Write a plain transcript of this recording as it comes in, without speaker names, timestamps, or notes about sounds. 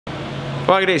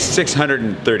Vlog day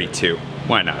 632.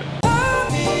 Why not?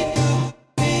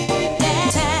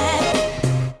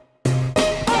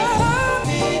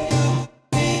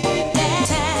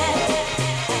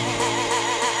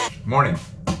 Morning.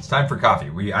 It's time for coffee.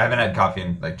 I haven't had coffee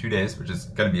in like 2 days, which is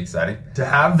gonna be exciting to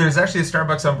have. There's actually a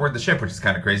Starbucks on board the ship, which is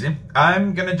kind of crazy.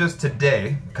 I'm gonna just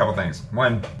today, a couple things.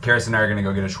 One, Carys and I are gonna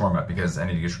go get a shawarma because I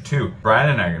need to get two. Brian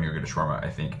and I are gonna go get a shawarma, I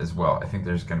think, as well. I think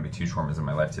there's gonna be 2 shawarmas in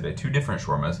my life today, 2 different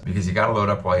shawarmas, because you gotta load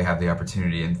up while you have the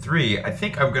opportunity. And 3, I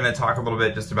think I'm gonna talk a little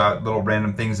bit just about little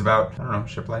random things about, I don't know,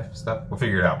 ship life stuff. We'll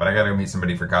figure it out, but I gotta go meet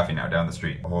somebody for coffee now down the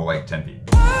street, a whole like 10 feet.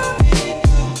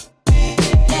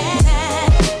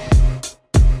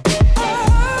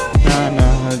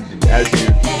 As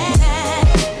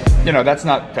you know, that's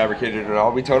not fabricated at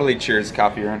all. We totally cheers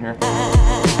coffee around here.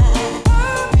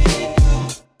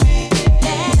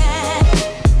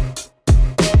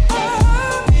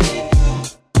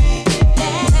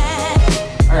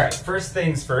 All right, first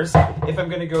things first. If I'm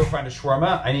gonna go find a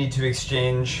shawarma, I need to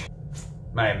exchange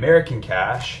my American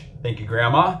cash, thank you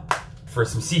grandma, for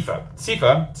some SIFA.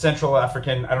 SIFA, Central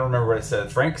African, I don't remember what it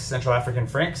said, francs, Central African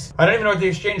francs. I don't even know what the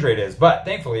exchange rate is, but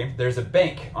thankfully there's a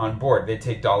bank on board. They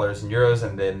take dollars and euros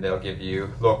and then they'll give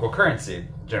you local currency,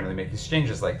 generally make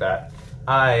exchanges like that.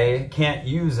 I can't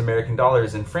use American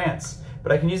dollars in France,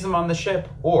 but I can use them on the ship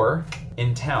or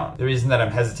in town. The reason that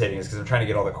I'm hesitating is because I'm trying to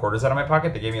get all the quarters out of my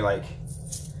pocket. They gave me like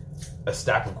a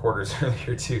stack of quarters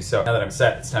earlier too, so now that I'm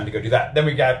set, it's time to go do that. Then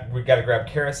we got to grab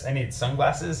Carys. I need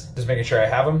sunglasses, just making sure I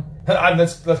have them.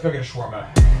 Let's go get a shawarma.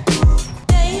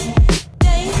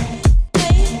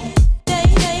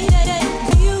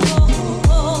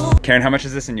 Karen, how much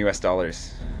is this in US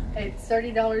dollars? It's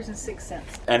 $30.06.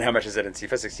 And how much is it in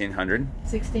SIFA? 1,600?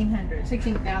 1,600.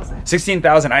 16,000.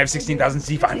 16,000. I have 16,000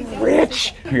 SIFA. I'm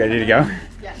rich. You ready to go?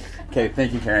 Yeah. Okay,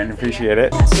 thank you, Karen. Appreciate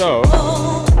it. So.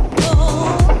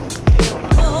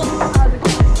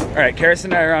 All right, Carys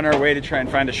and I are on our way to try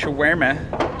and find a shawarma,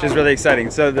 which is really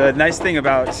exciting. So the nice thing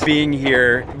about being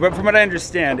here, from what I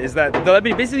understand, is that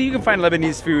basically you can find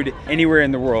Lebanese food anywhere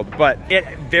in the world, but it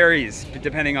varies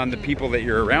depending on the people that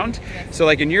you're around. So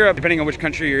like in Europe, depending on which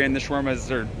country you're in, the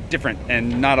shawarmas are different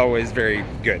and not always very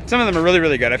good. Some of them are really,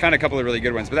 really good. I found a couple of really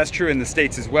good ones, but that's true in the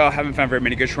States as well. Haven't found very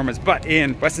many good shawarmas, but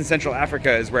in West and Central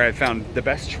Africa is where I found the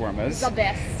best shawarmas. The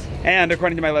best. And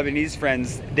according to my Lebanese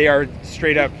friends, they are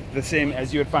straight up the same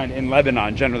as you would find in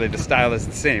Lebanon. Generally, the style is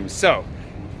the same. So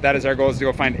that is our goal, is to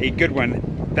go find a good one.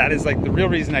 That is like the real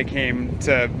reason I came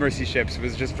to Mercy Ships,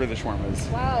 was just for the shawarmas.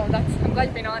 Wow, I'm glad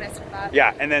you're being honest with that.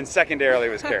 Yeah, and then secondarily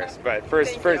was Carys. But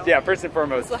first and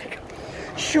foremost, like,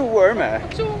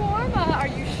 shawarma. Shawarma, are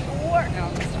you sure?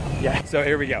 No, stop. Yeah, so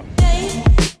here we go.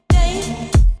 It's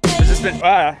just been,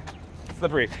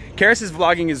 slippery. Carys is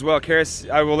vlogging as well. Carys,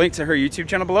 I will link to her YouTube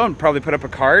channel below and probably put up a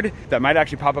card that might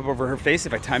actually pop up over her face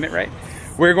if I time it right.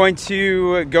 We're going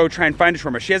to go try and find a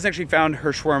shawarma. She hasn't actually found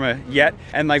her shawarma yet.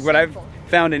 And like what I've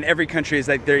found in every country is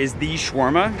that there is the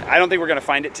shawarma. I don't think we're gonna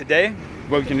find it today,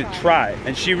 but we can try.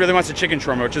 And she really wants a chicken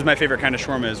shawarma, which is my favorite kind of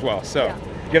shawarma as well. So. Yeah.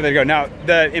 Give it a go. Now,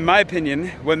 in my opinion,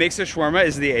 what makes a shawarma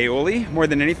is the aioli more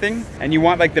than anything. And you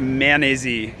want like the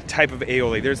mayonnaise-y type of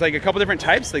aioli. There's like a couple different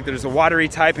types. Like there's a watery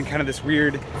type and kind of this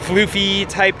weird floofy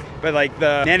type, but like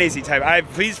the mayonnaise-y type.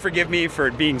 Please forgive me for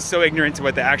being so ignorant to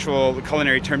what the actual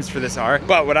culinary terms for this are.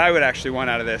 But what I would actually want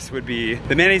out of this would be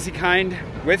the mayonnaise-y kind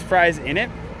with fries in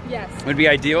it. Yes. Would be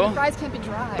ideal. The fries can't be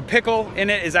dry. A pickle in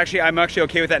it is actually, I'm actually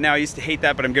okay with that now. I used to hate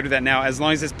that, but I'm good with that now, as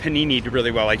long as it's panini'd really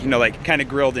well, like, you know, like kind of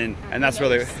grilled in, and that's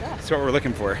really, that's what we're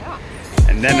looking for. Yeah.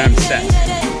 And then I'm set.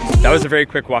 That was a very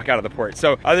quick walk out of the port.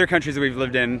 So other countries that we've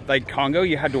lived in, like Congo,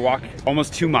 you had to walk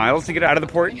almost 2 miles to get out of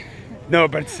the port. No,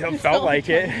 but it still felt like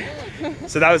it.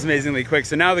 So that was amazingly quick.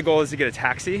 So now the goal is to get a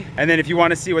taxi. And then if you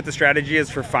want to see what the strategy is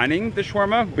for finding the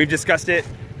shawarma, we've discussed it,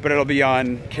 but it'll be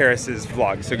on Carys's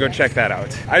vlog, so go check that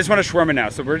out. I just want a shawarma now,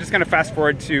 so we're just gonna fast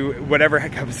forward to whatever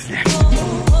comes next.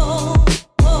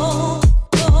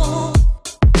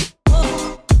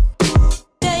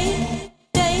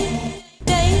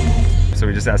 So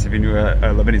we just asked if he knew a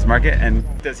Lebanese market, and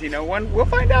does he know one? We'll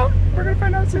find out. We're gonna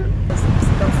find out soon.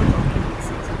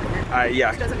 Yeah.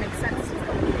 Which doesn't make sense.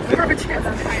 More of a chance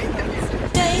of finding him.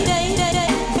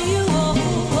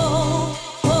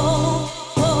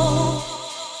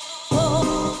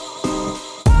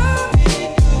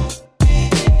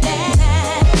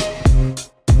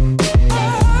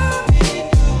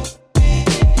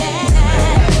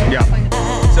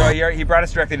 He brought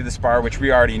us directly to the Spar, which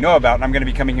we already know about, and I'm going to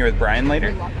be coming here with Brian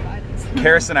later.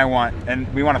 Carys and I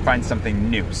we want to find something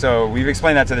new. So we've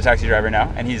explained that to the taxi driver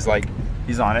now, and he's like,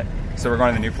 he's on it. So we're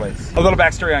going to the new place. A little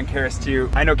backstory on Carys too.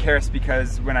 I know Carys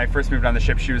because when I first moved on the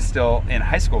ship, she was still in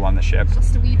high school on the ship.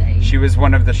 Just a wee baby. She was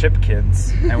one of the ship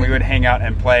kids, and we would hang out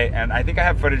and play. And I think I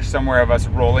have footage somewhere of us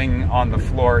rolling on the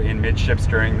floor in midships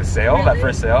during the sail, really? that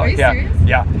first sail. Are you serious?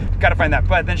 Yeah, gotta find that.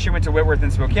 But then she went to Whitworth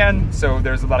and Spokane, so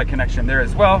there's a lot of connection there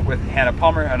as well with Hannah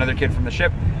Palmer, another kid from the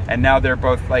ship. And now they're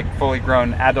both like fully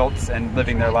grown adults and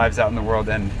living their lives out in the world,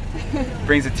 and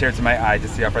brings a tear to my eye to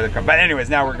see how far they've come. But anyways,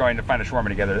 now we're going to find a shawarma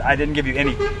together. I didn't give you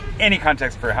any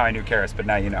context for how I knew Carys, but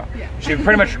now you know. Yeah. She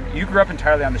pretty much, you grew up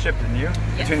entirely on the ship, didn't you?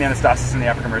 Yes. Between the Anastasis and the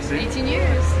Africa Mercy. 18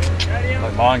 years.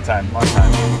 Like, long time, long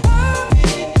time.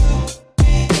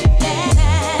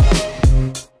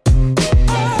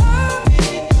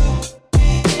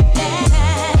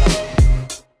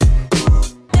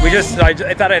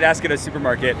 I thought I'd ask at a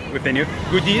supermarket if they knew.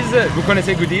 Goodies, vous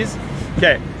connaissez Goodies?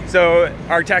 Okay, so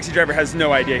our taxi driver has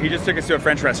no idea. He just took us to a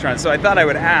French restaurant. So I thought I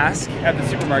would ask at the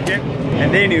supermarket,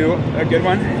 and they knew a good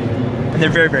one. And they're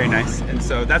very, very nice. And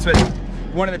so that's what,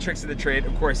 one of the tricks of the trade,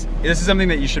 of course, this is something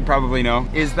that you should probably know,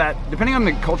 is that depending on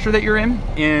the culture that you're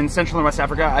in Central and West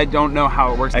Africa, I don't know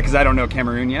how it works because I don't know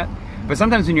Cameroon yet. But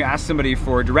sometimes when you ask somebody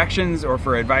for directions or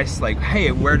for advice, like,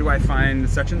 hey, where do I find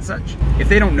such and such? If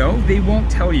they don't know, they won't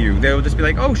tell you. They'll just be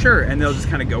like, oh, sure, and they'll just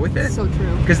kind of go with it. So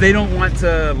true. Because they don't want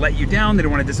to let you down, they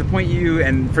don't want to disappoint you,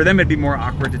 and for them it'd be more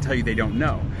awkward to tell you they don't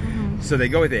know. So they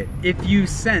go with it. If you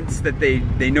sense that they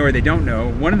know or they don't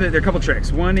know, there are a couple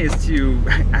tricks. One is to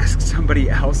ask somebody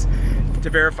else to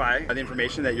verify the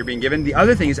information that you're being given. The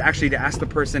other thing is actually to ask the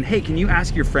person, hey, can you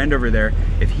ask your friend over there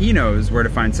if he knows where to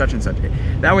find such and such?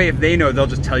 That way, if they know, they'll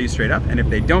just tell you straight up. And if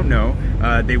they don't know,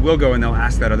 they will go and they'll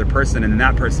ask that other person, and then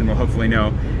that person will hopefully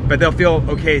know. But they'll feel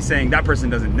okay saying that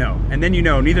person doesn't know. And then you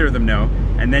know neither of them know,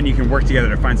 and then you can work together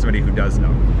to find somebody who does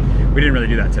know. We didn't really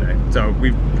do that today. So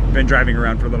we've been driving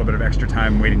around for a little bit of extra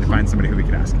time waiting to find somebody who we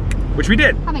could ask, which we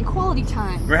did. Having quality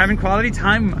time. We're having quality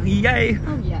time, yay.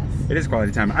 Oh yes. It is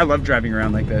quality time. I love driving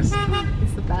around like this.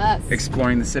 It's the best.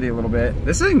 Exploring the city a little bit.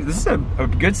 This is a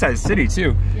good sized city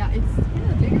too. Yeah, it's one of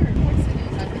the bigger port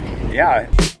cities, I think. Yeah.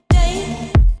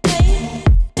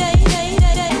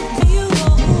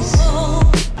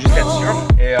 Jusqu'à sûr.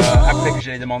 Et après que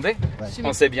je l'ai demandé,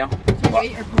 on sait bien.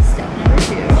 Wait or step number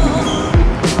 2.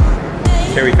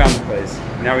 Okay, we found the place.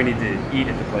 Now we need to eat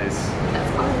at the place.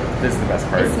 That's fun. This is the best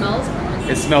part. It smells promising.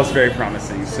 It smells very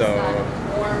promising. So,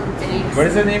 Warm bakes. what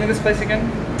is the name of this place again?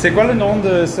 C'est quoi le nom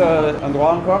de ce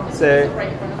endroit encore? C'est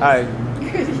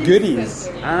Goodies.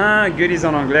 Ah, Goodies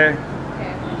en anglais.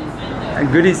 Okay.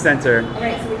 Goodies Center.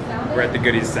 Alright, so we found We're at the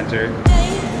Goodies Center.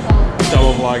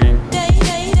 Double vlogging.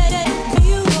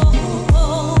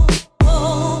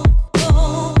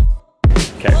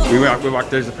 Okay, we walked.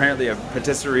 There's apparently a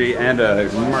patisserie and a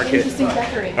market. Interesting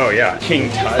decorating. Oh yeah, King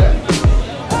Tut.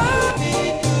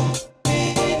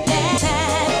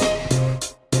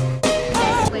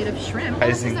 Plate of shrimp. I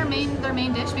This is see. their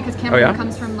main dish because Cameroon yeah?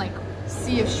 comes from like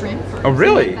sea of shrimp. Or Oh,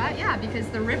 really? something like that. Yeah, because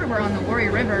the river we're on, the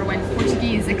Warrior River, when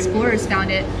Portuguese explorers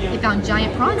found it, they found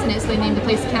giant prawns in it, so they named the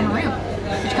place Cameroon,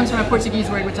 which comes from a Portuguese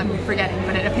word which I'm forgetting,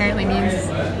 but it apparently means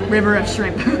river of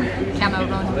shrimp.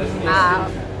 Cameroon.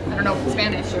 I don't know if it's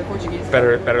Spanish or Portuguese.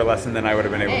 Better lesson than I would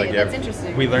have been able to give. That's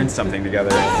interesting. We learned something together.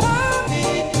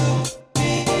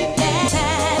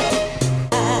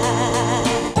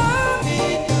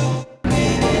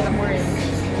 I'm worried.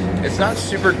 It's not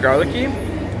super garlicky,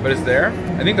 but it's there.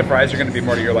 I think the fries are going to be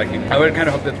more to your liking. I would kind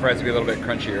of hope that the fries would be a little bit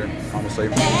crunchier, honestly.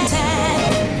 A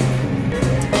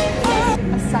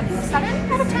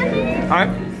 7 out of 10 maybe? Alright,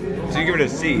 so you give it a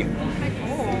C.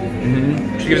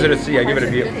 She gives it a C, I give it a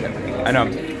B. I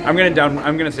know. I'm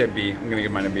gonna say a B. I'm gonna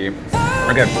give mine a B.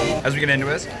 Okay, as we get into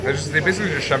this, they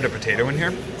basically just shoved a potato in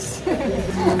here.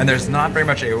 And there's not very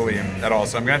much aioli at all,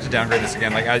 so I'm gonna have to downgrade this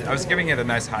again. Like I was giving it a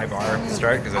nice high bar to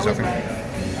start, because I was hoping.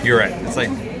 You're right, it's like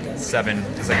 7,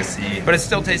 it's like a C. But it's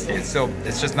still tasty, it's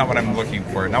just not what I'm looking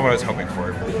for, not what I was hoping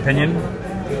for. Opinion?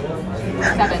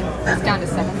 7. It's down to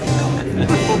 7.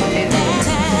 Full potato.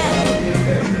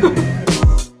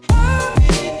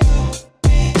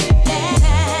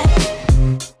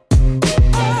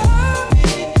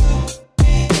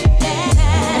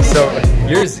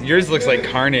 Yours looks like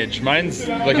carnage. Mine's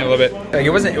looking a little bit like it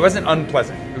wasn't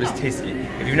unpleasant. It was tasty.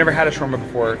 If you've never had a shawarma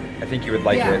before, I think you would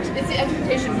like it. It's the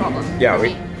expectation problem. Yeah,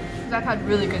 because I've had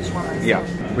really good shawarmas. Yeah,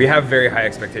 we have very high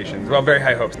expectations. Well, very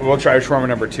high hopes. We'll try shawarma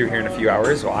number 2 here in a few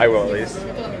hours. Well, I will at least,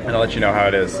 and I'll let you know how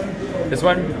it is. This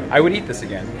one, I would eat this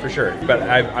again for sure, but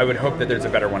I would hope that there's a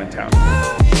better one in town.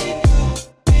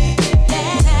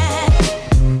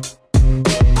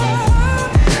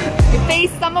 Your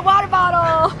face on the water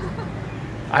bottle.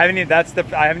 I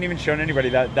haven't even shown anybody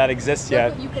that exists Look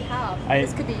yet. what you could have.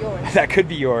 This could be yours. That could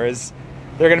be yours.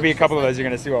 There are going to be a couple of those you're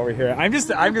going to see while we're here. I'm just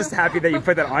happy that you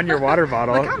put that on your water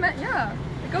bottle. The comment, yeah.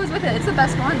 It goes with it. It's the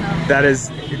best one though. That is,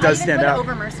 it does stand out.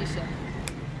 Over Mercy ship.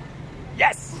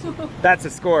 Yes! That's a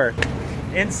score.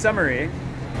 In summary,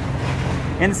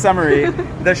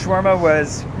 the shawarma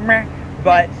was meh,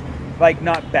 but like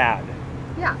not bad.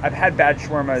 Yeah. I've had bad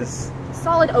shawarmas.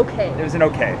 Solid okay. It was an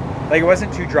okay. Like it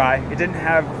wasn't too dry. It didn't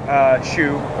have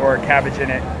choux or cabbage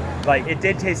in it. Like it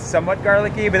did taste somewhat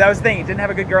garlicky, but that was the thing. It didn't have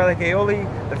a good garlic aioli.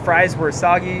 The fries were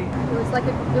soggy. It was like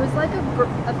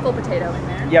a full potato in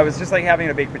there. Yeah, it was just like having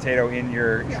a baked potato in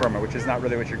your shawarma, which is not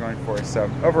really what you're going for. So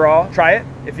overall, try it.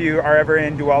 If you are ever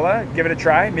in Douala, give it a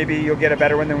try. Maybe you'll get a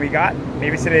better one than we got.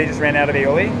 Maybe today just ran out of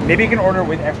aioli. Maybe you can order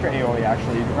with extra aioli.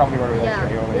 Actually, you can probably order with extra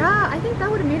aioli. Yeah, I think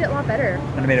that would have made it a lot better.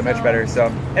 And it made it much better.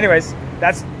 So, anyways,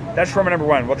 that's shawarma number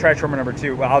 1. We'll try shawarma number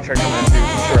 2. Well, I'll try shawarma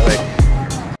number 2 shortly.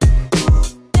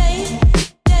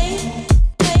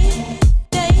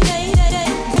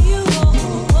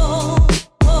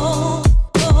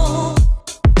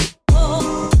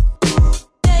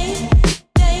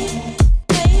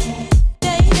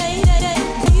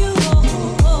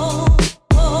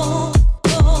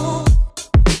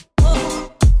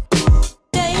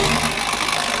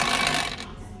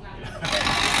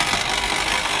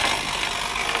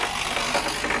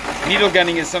 Needle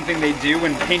gunning is something they do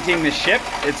when painting the ship.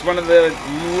 It's one of the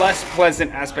less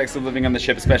pleasant aspects of living on the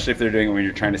ship, especially if they're doing it when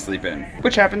you're trying to sleep in.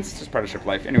 Which happens, it's just part of ship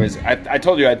life. Anyways, I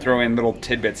told you I'd throw in little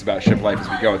tidbits about ship life as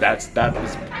we go. That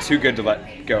was too good to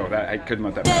let go. I couldn't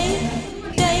let that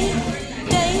pass.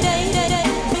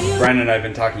 Brian and I have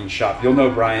been talking shop. You'll know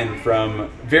Brian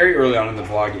from very early on in the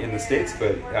vlog in the States,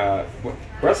 but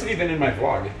where else have you been in my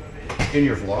vlog? In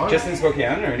your vlog? Just in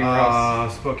Spokane or anywhere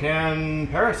else? Spokane,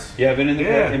 Paris. Yeah, been in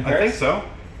Paris? I think so.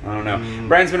 I don't know.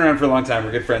 Brian's been around for a long time.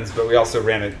 We're good friends, but we also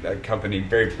ran a company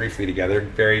very briefly together.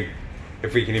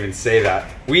 If we can even say that.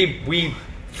 We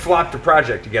flopped a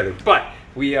project together, but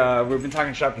we've been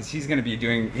talking shop because he's going to be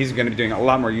doing a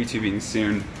lot more YouTubing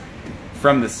soon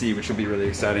from the sea, which will be really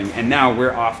exciting. And now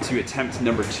we're off to attempt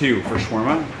number 2 for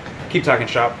shawarma. Keep talking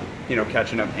shop,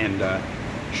 catching up and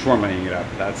shawarmaing it up.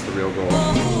 That's the real goal.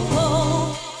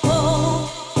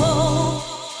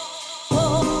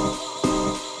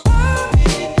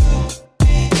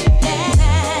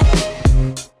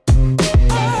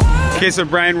 Okay, so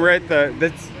Brian, we're at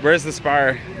where's the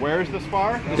Spar? Where's the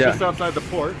Spar? It's just outside the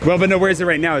port. Well, but no, where is it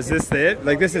right now? Is this it?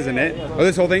 Like, this isn't it? Oh,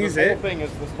 this whole thing is it? The whole thing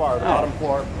is the Spar, the bottom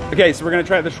floor. Okay, so we're gonna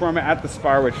try the shawarma at the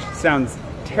Spar, which sounds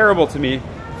terrible to me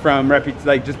from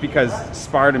just because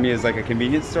Spar to me is like a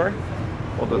convenience store.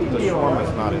 Well, the shawarma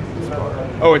is not in the Spar.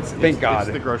 Oh, thank God.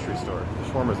 It's the grocery store. The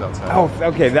shawarma's outside. Oh,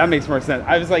 okay, that makes more sense.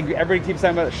 I was like, everybody keeps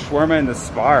talking about shawarma and the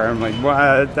Spar. I'm like,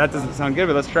 well, that doesn't sound good,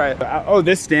 but let's try it. Oh,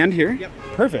 this stand here? Yep.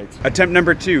 Perfect. Attempt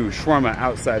number 2, shawarma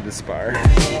outside the Spar.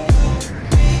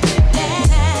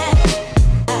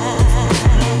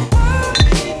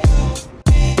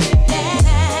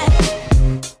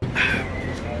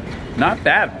 Not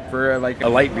bad for like a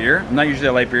light beer. I'm not usually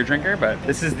a light beer drinker, but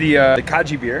this is the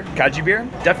Kaji beer. Kaji beer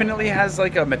definitely has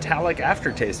like a metallic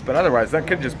aftertaste, but otherwise that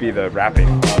could just be the wrapping,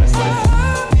 honestly.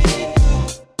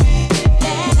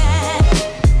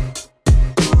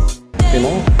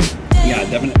 Yeah,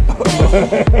 definitely.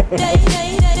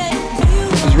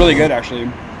 It's really good,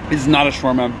 actually. It's not a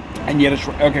shawarma, and yet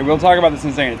a okay, we'll talk about this in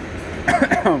a second.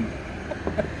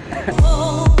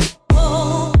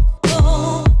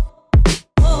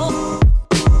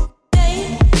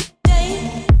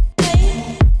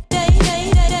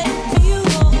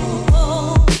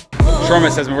 Schwarma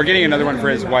says we're getting another one for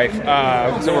his wife,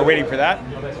 so we're waiting for that.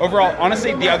 Overall,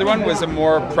 honestly, the other one was a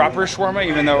more proper shawarma,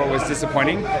 even though it was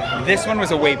disappointing. This one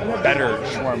was a way better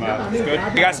shawarma. It's good.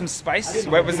 We got some spice.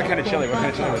 What was the kind of chili? What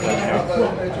kind of chili was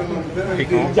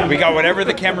that? We got whatever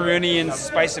the Cameroonian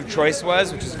spice of choice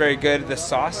was, which was very good. The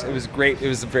sauce, it was great. It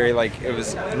was it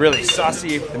was really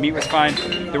saucy. The meat was fine.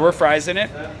 There were fries in it,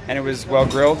 and it was well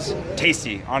grilled.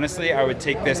 Tasty. Honestly, I would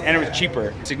take this, and it was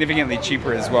cheaper, significantly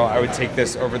cheaper as well. I would take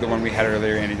this over the one we had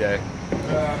earlier any day.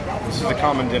 This is a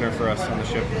common dinner for us on the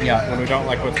ship. Yeah. When we don't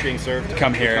like what's being served,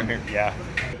 come here. Yeah.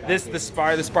 The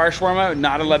Spar shawarma,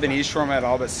 not a Lebanese shawarma at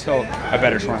all, but still a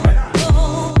better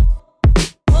shawarma.